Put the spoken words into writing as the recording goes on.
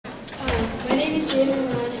is Jalen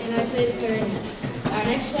and I play the clarinet. Our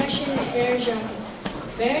next selection is Frere Jacques.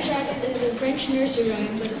 Frere Jacques is a French nursery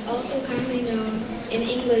rhyme, but is also commonly known in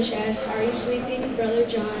English as Are You Sleeping, Brother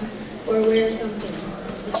John, or Where's Something.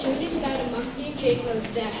 The tune is about a monk named Jacob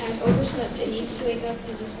that has overslept and needs to wake up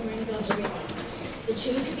because his morning bells are ringing. The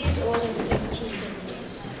tune could be as old as the 1770s.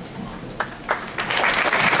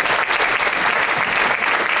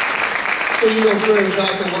 So you know Frere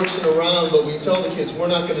Jacques works in a round, but we tell the kids we're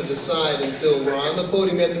not going to decide until we're on the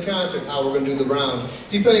podium at the concert how we're going to do the round,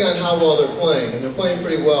 depending on how well they're playing. And they're playing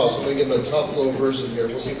pretty well, so I'm going to give them a tough little version here.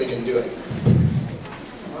 We'll see if they can do it.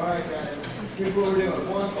 All right, guys. Here's what we're doing.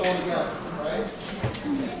 Once all together, right?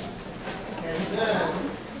 And then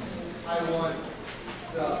I want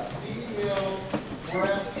the female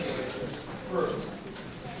brass players first.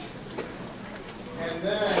 And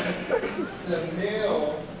then the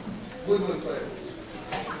male woodwind players.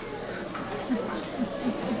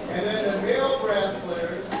 And then the male brass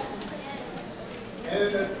players. And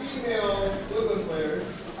then the female woodwind players.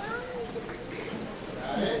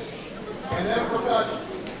 Got it? And then percussion.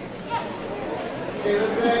 Okay,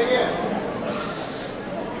 listen to that again.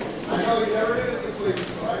 I know you never did it this week,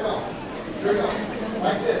 so I know. Here we go.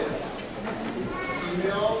 Like this.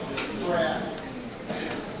 Female brass.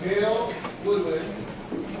 Male woodwind.